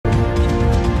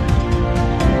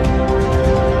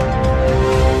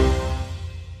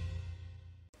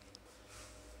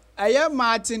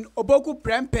Martin Opoku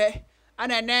Prempe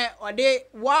and or the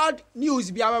world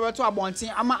news be able to abonting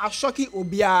ama a shocking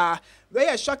obia.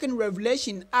 Very shocking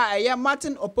revelation.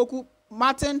 Martin Opoku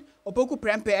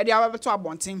Prempe and the able to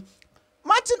abonting.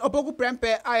 Martin Opoku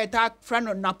Prempe I attack friend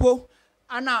of Napo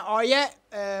ana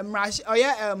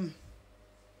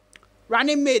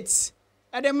running mates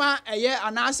edema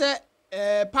anase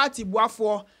party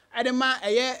boafo edema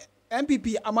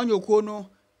MPP amanyoko no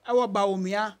ewo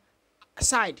Bawumia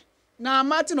side na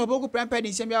Martin Opoku Prempe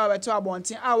din semia weto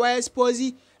abonten we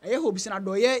expose hobisi na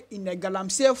doye in a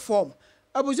galamsey form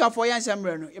abuja for yan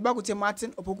semre no yebakote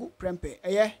Martin Opoku Prempe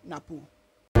Napo.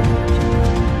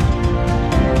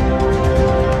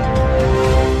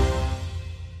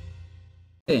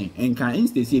 Enka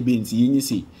instance be nti yin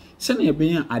si se na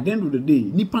ebe at the end of the day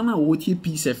nipa na wo tie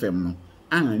Peace FM no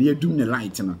an na adum ne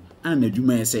light no an na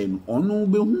adwuma ese no ono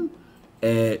be hu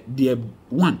the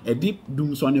one a deep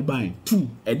doom so ne ban two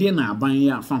e de na aban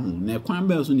ya fa ho na kwan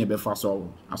be so ne be fa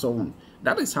so aso.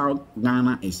 That is how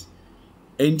Ghana is.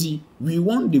 And we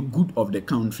want the good of the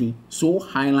country, so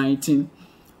highlighting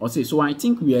so I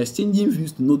think we are exchanging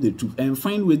views to know the truth and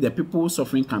find ways that people's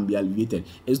suffering can be alleviated.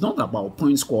 It's not about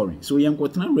point scoring. So young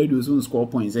Kotana radio soon score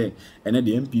points and then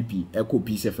the MPP echo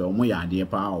Peace FM moya de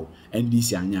power and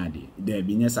this anyade there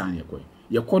be nyesanya kwe.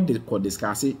 You could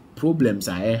discuss problems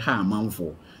are ha man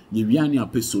for. You be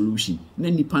a solution.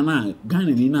 Then the pana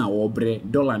Ghana nina obre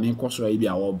dollar ne kosra ibi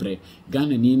a obre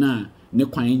Ghana nina ne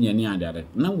kwan nya ne adare.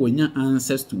 Now when your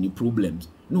answers to the problems.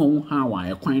 No how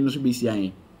I kwan no so be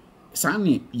see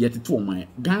Sani yet to my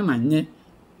Ghana nye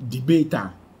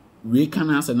debater we can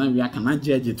answer na we can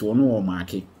judge it or no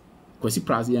market. Kwesi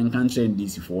prazi yan kan trend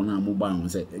this for na mobile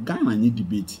say Ghana nye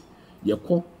debate. Ye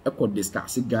ko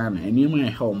discuss Ghana eni ma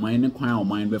how mine kwan o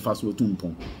mine be fa so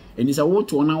tumpon. Eni say wo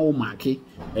to na wo market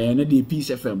na the Peace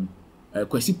FM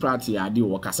kwesi prazi ade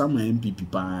wo kasa ma MPP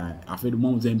pa afedo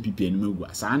mo MPP eni megu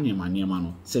asa na ma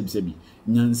no sebi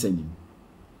nyansani.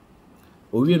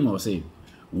 Owie no say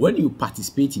when you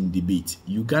participate in debate,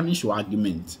 you garnish your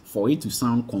argument for it to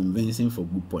sound convincing for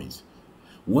good points.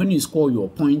 When you score your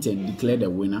point and declare the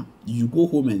winner, you go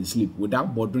home and sleep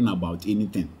without bothering about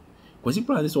anything. Because if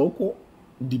you so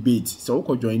debate, so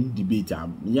you join debate,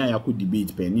 you could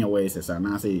debate penny away as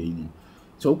I say,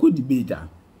 so could debate.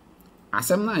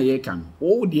 Assembly ye can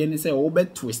all the end say, oh,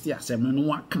 bet twisty assembly no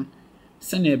one can.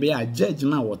 Send a judge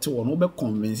now or two, no be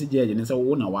convinced judge and say,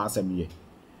 oh, no, assembly.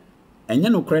 And you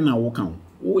know, Crana walk out.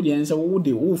 Oh, the answer, oh,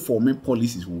 they all forming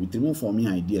policies with no forming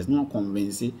ideas, not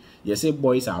convincing. You say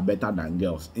boys are better than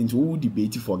girls. Into who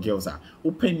debate for girls are.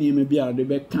 Open name maybe are the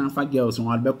back can't for girls who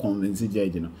are be convincing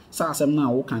judge. So some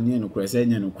now who can you no cray, say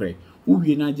no cray. Who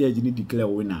we not judge ni declare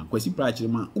winner. Kwesi practice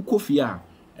man, ukofia.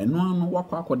 And no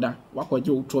wako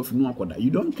jo trophy no akoda.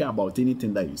 You don't care about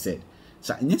anything that you said.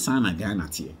 So yes, Ghana Ghana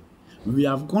here. We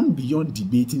have gone beyond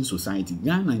debating society.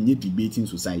 Ghana nye debating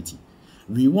society.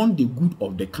 We want the good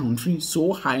of the country,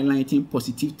 so highlighting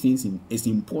positive things is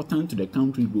important to the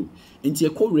country growth. And your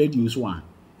core radios one,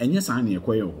 and yes, I near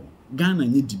Ghana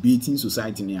need debating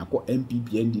society near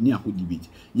MPP and near debate.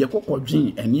 Your core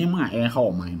dream and near my air how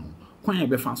mine. Quite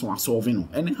a fast one solving,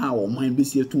 anyhow, or mine be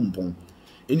here tumpon.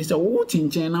 And it's a whole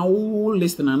tinchen, all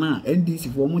listener now, and this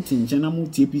is for more tinchen, I'm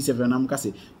TP7, I'm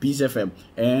Cassie, PCFM,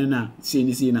 and say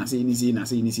ni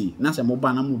Nasa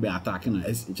Mobana will be attacking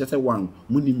us. It's just a one,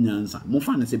 Munim Nansa, more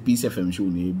fun as a PCFM show,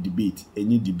 debate,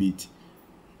 any debate.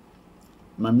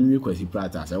 Mammy request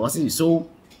practice. I was saying, so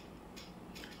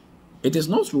it is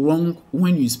not wrong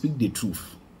when you speak the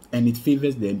truth and it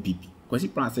favors the MPP. Because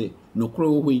he no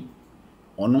crow away,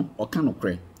 or no, or cannot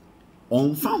cray.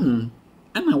 On found.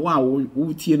 And wow,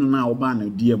 who tie no na oba na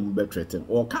die mu betrete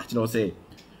or catch no say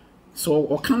so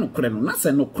o kan no kre no na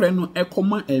se no kre no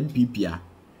ekoma MPP a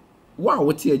wow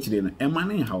wo tie akire no e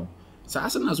mane hawo sa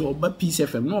asana so oba Peace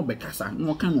FM no be kasa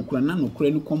no kan no kre na no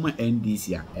kre no koma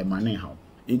NDC a e mane hawo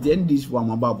e the NDC wa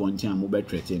maba bontin a mo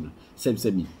betrete no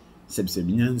sebsebi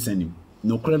nyansanim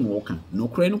no kre no wo kan no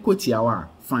kre no kotia wa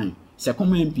fine se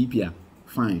koma MPP a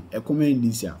fine e koma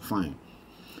NDC a fine.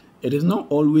 It is not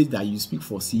always that you speak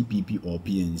for CPP or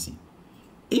PNC.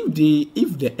 If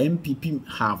the MPP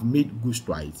have made good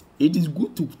strides, it is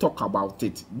good to talk about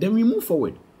it. Then we move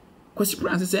forward. Because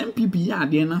Francis MPP ya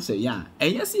the answer ya.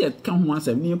 And yes, it can once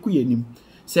a near queen.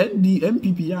 Said the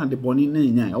MPP ya the bonny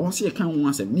name. I was here can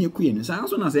once a near queen. So as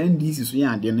soon as NDC so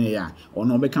ya the ya or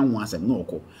no become once a no.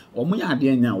 Or my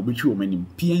idea now will be true many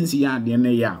PNC ya the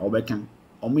ya or become.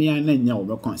 Omuya na nya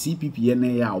obekon CPP na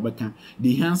ya obeka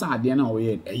the hands are there na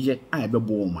oye eye ai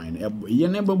bebo mine ye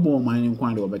na bebo mine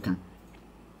nkwan de obeka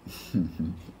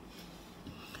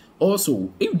Also,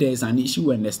 if there is an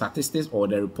issue and the statistics or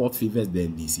the report favors the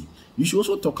NDC, you should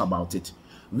also talk about it.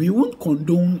 We won't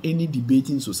condone any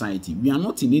debating society. We are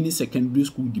not in any secondary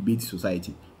school debate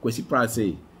society. Kwesi Pra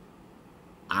say,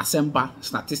 Asemba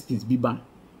statistics biba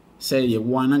say ye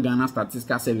one Ghana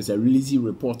Statistical Service a release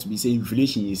report to be say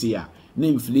inflation is here. Na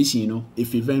inflation, you know,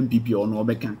 if even PP or no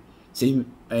bekan. Say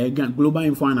global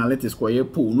info analytics kwa ye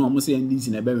poll no almost say NDC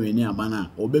na be we ni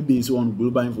abana or be based on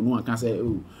global info no can say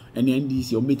oh and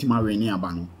NDC or metima we ni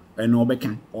abano and no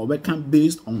bekan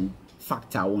based on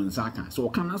factor one saka. So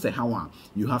can I say how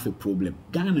you have a problem.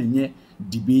 Ghana nye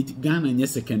debate, Ghana nye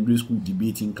secondary school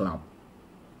debating club.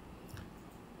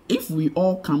 If we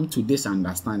all come to this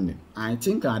understanding, I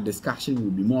think our discussion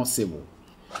will be more civil.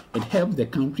 It helps the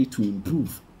country to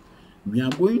improve. We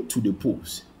are going to the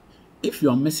polls. If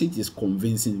your message is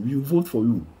convincing, we will vote for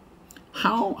you.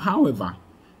 However,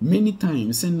 many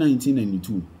times since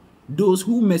 1992, those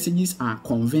whose messages are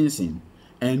convincing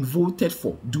and voted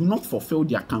for do not fulfill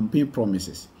their campaign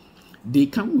promises. They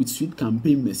come with sweet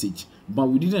campaign message, but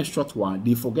within a short while,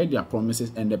 they forget their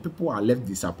promises and the people are left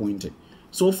disappointed.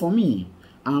 So for me,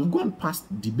 I've gone past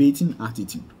debating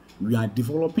attitude. We are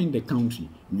developing the country.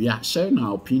 We are sharing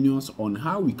our opinions on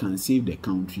how we can save the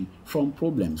country from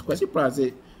problems. Kwesi Pra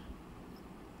say,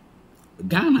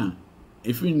 Ghana,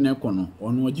 if we nekono,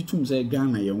 ono wajitum say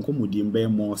Ghana yonko mudi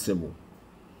mbe more civil.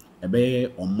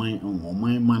 Ebe on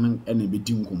man ene be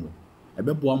di nkomo.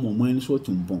 Ebe boa mo man so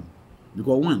tumpon.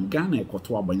 Because one Ghana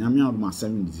ekoto abanyame adoma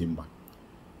 7 December.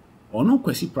 Ono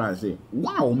Kwesi Pra say,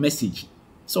 wow message.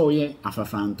 So oye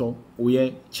Afafranto,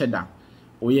 oye Cheddar,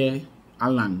 oye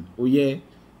Alan, oye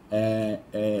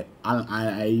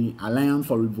Alliance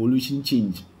for Revolution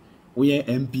Change, oye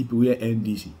MPP, oye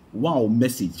NDC. Wow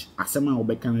message. Asema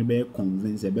obekane be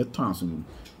convince be transum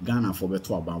Ghana for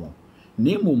beto abawo.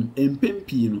 Nemum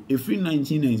MPP no every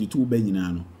 1992 be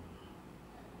nyina no.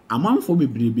 Amanfo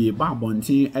bebrebe ba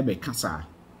bonten ebe kasa.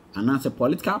 Anase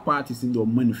political parties in the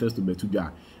manifesto betu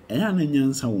dwa. Eya na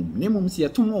nyansa wom. Nemum se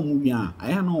yetom omu wi a,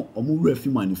 aya na omu refi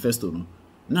manifesto no.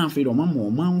 Na afi do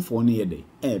manfo ne yede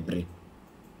ebre.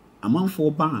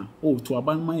 Amanfo ba o to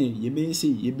aban ma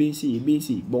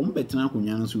yebesi bom betena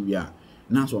akonya nso wi a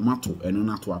na so mato eno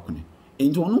na to akone.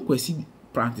 Enti ono Kwesi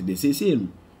practice say no.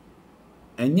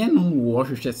 Enye no wo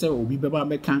hwehwe se obi beba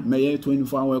beka meye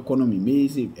 24-hour economy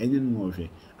mezi enye no wo hwehwe.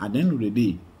 At the end of the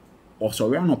day,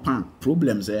 osori anopa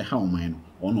problems how man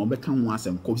ono beka ho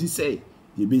asem kosi say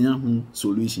ye benya ho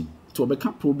solution. To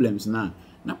beka problems na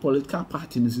political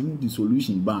parties no the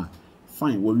solution ba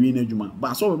fine we wi na adwuma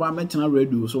ba so beba metena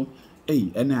radio so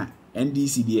ena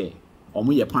NDC de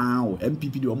omo ye pan o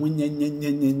MPP de omo nye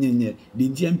de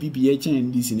nti MPP ye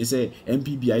chen NDC ne say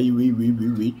MPP ayi we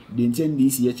de nti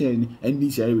NDC ye chen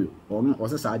NDC ayi we ono o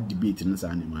say debate no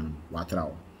sa ne man watra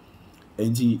o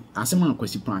enti asema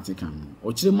Kwesi practical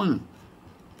o kire man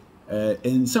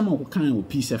ensama ko kan o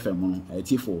Peace FM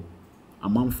no for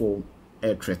amanfo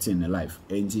threaten life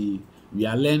enti we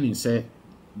are learning say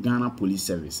Ghana Police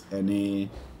Service and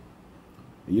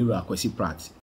you are Kwesi Pratt